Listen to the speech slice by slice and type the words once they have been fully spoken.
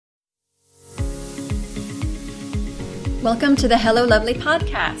Welcome to the Hello Lovely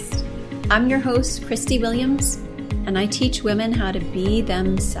podcast. I'm your host, Christy Williams, and I teach women how to be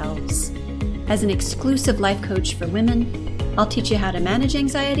themselves. As an exclusive life coach for women, I'll teach you how to manage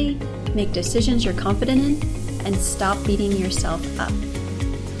anxiety, make decisions you're confident in, and stop beating yourself up.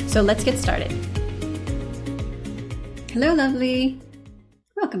 So let's get started. Hello, lovely.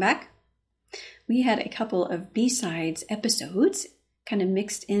 Welcome back. We had a couple of B-sides episodes kind of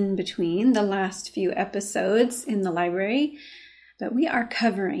mixed in between the last few episodes in the library, but we are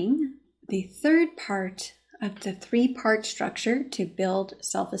covering the third part of the three-part structure to build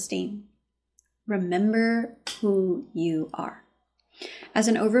self-esteem. Remember who you are. As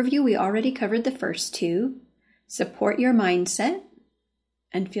an overview, we already covered the first two, support your mindset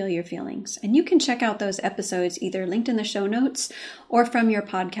and feel your feelings. And you can check out those episodes either linked in the show notes or from your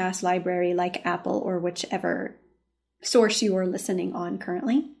podcast library like Apple or whichever source you are listening on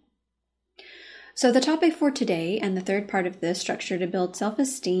currently. So the topic for today and the third part of this structure to build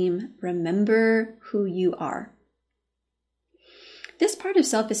self-esteem, remember who you are. This part of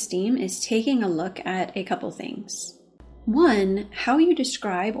self-esteem is taking a look at a couple things. One, how you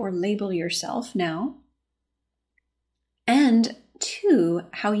describe or label yourself now. And two,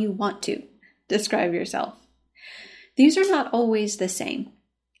 how you want to describe yourself. These are not always the same,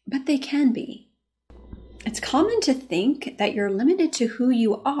 but they can be. It's common to think that you're limited to who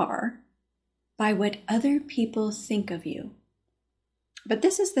you are by what other people think of you. But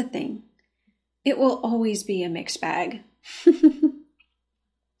this is the thing. It will always be a mixed bag.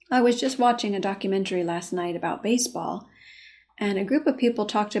 I was just watching a documentary last night about baseball, and a group of people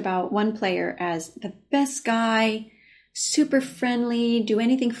talked about one player as the best guy, super friendly, do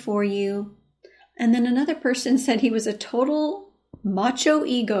anything for you. And then another person said he was a total macho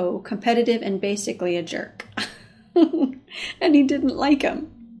ego, competitive, and basically a jerk. And he didn't like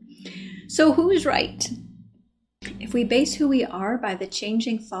him. So who's right? If we base who we are by the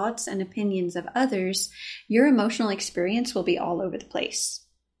changing thoughts and opinions of others, your emotional experience will be all over the place.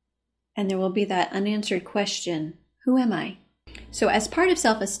 And there will be that unanswered question, who am I? So as part of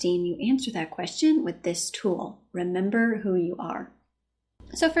self-esteem, you answer that question with this tool, remember who you are.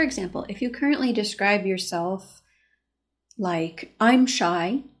 So for example, if you currently describe yourself like, I'm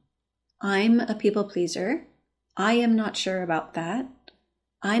shy, I'm a people pleaser, I am not sure about that,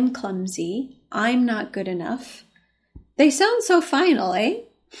 I'm clumsy, I'm not good enough. They sound so final, eh?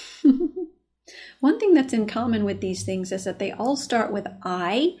 One thing that's in common with these things is that they all start with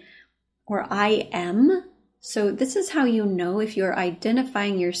I or I am. So this is how you know if you're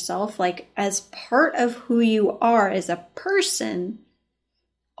identifying yourself like as part of who you are as a person,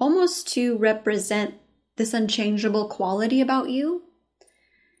 almost to represent this unchangeable quality about you,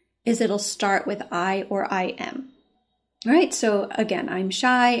 is it'll start with I or I am. All right, so again, I'm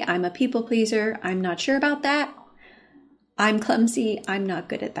shy, I'm a people pleaser, I'm not sure about that, I'm clumsy, I'm not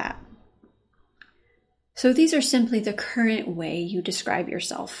good at that. So these are simply the current way you describe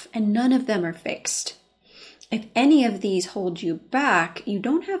yourself, and none of them are fixed. If any of these hold you back, you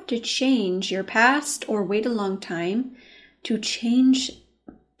don't have to change your past or wait a long time to change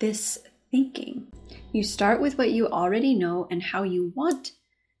this thinking. You start with what you already know and how you want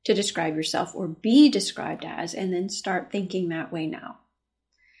to describe yourself or be described as, and then start thinking that way now.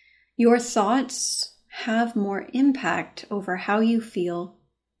 Your thoughts have more impact over how you feel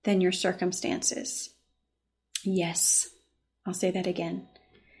than your circumstances. Yes, I'll say that again.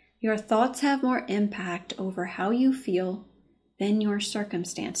 Your thoughts have more impact over how you feel than your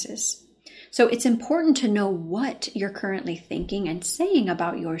circumstances. So it's important to know what you're currently thinking and saying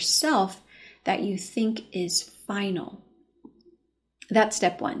about yourself that you think is final. That's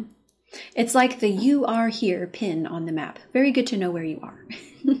step one. It's like the you are here pin on the map. Very good to know where you are.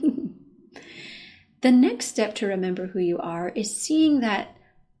 The next step to remember who you are is seeing that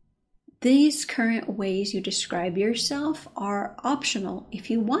these current ways you describe yourself are optional if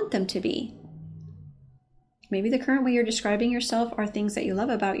you want them to be. Maybe the current way you're describing yourself are things that you love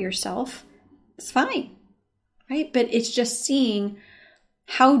about yourself. It's fine, right? But it's just seeing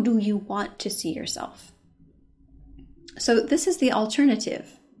how do you want to see yourself. So this is the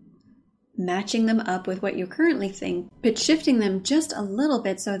alternative. Matching them up with what you currently think, but shifting them just a little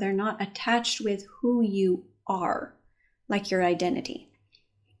bit so they're not attached with who you are, like your identity.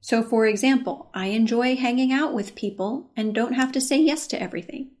 So for example, I enjoy hanging out with people and don't have to say yes to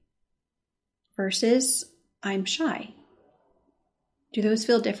everything. Versus, I'm shy. Do those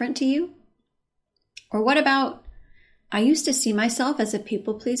feel different to you? Or what about, I used to see myself as a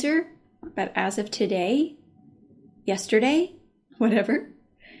people pleaser, but as of today, yesterday, whatever,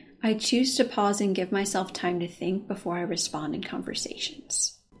 I choose to pause and give myself time to think before I respond in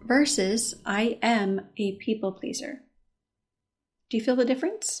conversations. Versus, I am a people pleaser. Do you feel the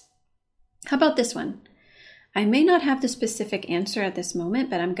difference? How about this one? I may not have the specific answer at this moment,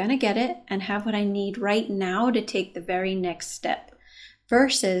 but I'm going to get it and have what I need right now to take the very next step.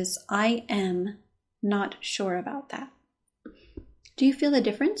 Versus, I am not sure about that. Do you feel the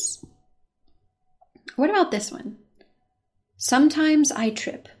difference? What about this one? Sometimes I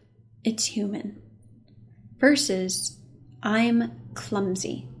trip. It's human. Versus, I'm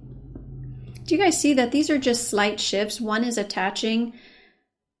clumsy. Do you guys see that these are just slight shifts? One is attaching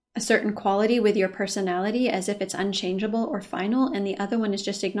a certain quality with your personality as if it's unchangeable or final, and the other one is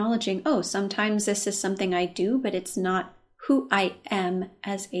just acknowledging, oh, sometimes this is something I do, but it's not who I am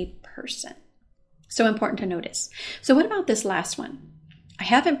as a person. So important to notice. So what about this last one? I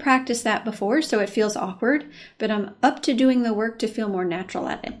haven't practiced that before, so it feels awkward, but I'm up to doing the work to feel more natural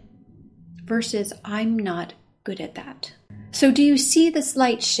at it. Versus, I'm not good at that. So do you see the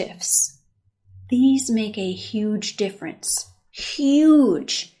slight shifts? These make a huge difference.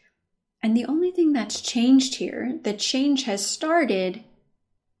 Huge. And the only thing that's changed here, the change has started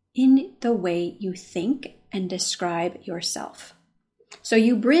in the way you think and describe yourself. So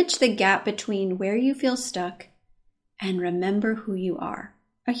you bridge the gap between where you feel stuck and remember who you are.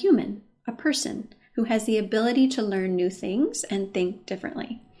 A human, a person who has the ability to learn new things and think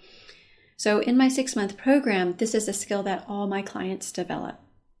differently. So in my 6-month program, this is a skill that all my clients develop.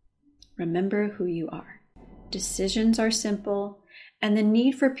 Remember who you are. Decisions are simple. And the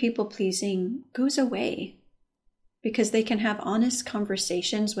need for people-pleasing goes away because they can have honest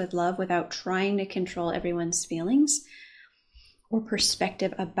conversations with love without trying to control everyone's feelings or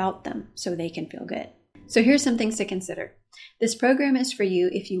perspective about them so they can feel good. So here's some things to consider. This program is for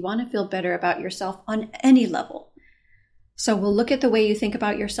you if you want to feel better about yourself on any level. So we'll look at the way you think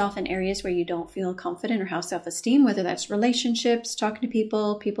about yourself in areas where you don't feel confident or have self-esteem, whether that's relationships, talking to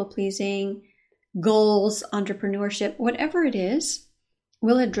people, people-pleasing, goals, entrepreneurship, whatever it is.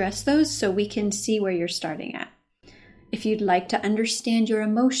 We'll address those so we can see where you're starting at. If you'd like to understand your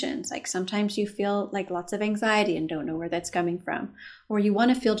emotions, like sometimes you feel like lots of anxiety and don't know where that's coming from, or you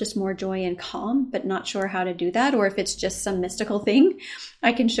want to feel just more joy and calm, but not sure how to do that, or if it's just some mystical thing,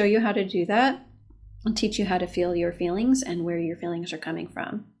 I can show you how to do that. I'll teach you how to feel your feelings and where your feelings are coming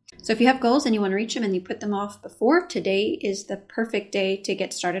from. So if you have goals and you want to reach them and you put them off before, today is the perfect day to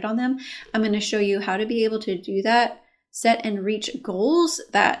get started on them. I'm going to show you how to be able to do that. Set and reach goals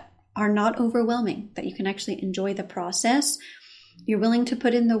that are not overwhelming, that you can actually enjoy the process you're willing to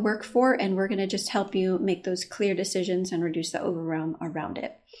put in the work for, and we're going to just help you make those clear decisions and reduce the overwhelm around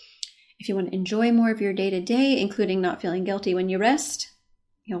it. If you want to enjoy more of your day-to-day, including not feeling guilty when you rest,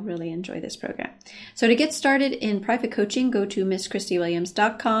 you'll really enjoy this program. So to get started in private coaching, go to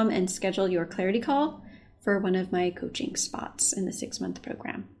MissChristyWilliams.com and schedule your clarity call for one of my coaching spots in the 6-month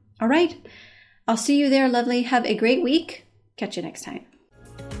program. All right. I'll see you there, lovely. Have a great week. Catch you next time.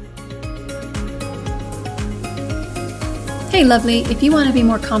 Hey, lovely. If you want to be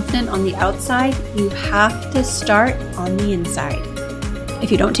more confident on the outside, you have to start on the inside.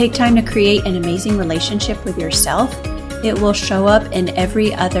 If you don't take time to create an amazing relationship with yourself, it will show up in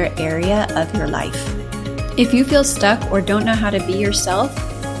every other area of your life. If you feel stuck or don't know how to be yourself,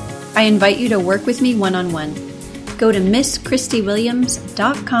 I invite you to work with me one-on-one. Go to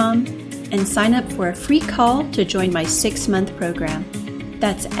MissChristyWilliams.com and sign up for a free call to join my 6-month program.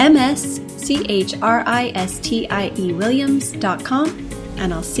 That's MissChristyWilliams.com,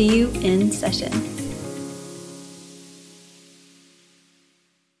 and I'll see you in session.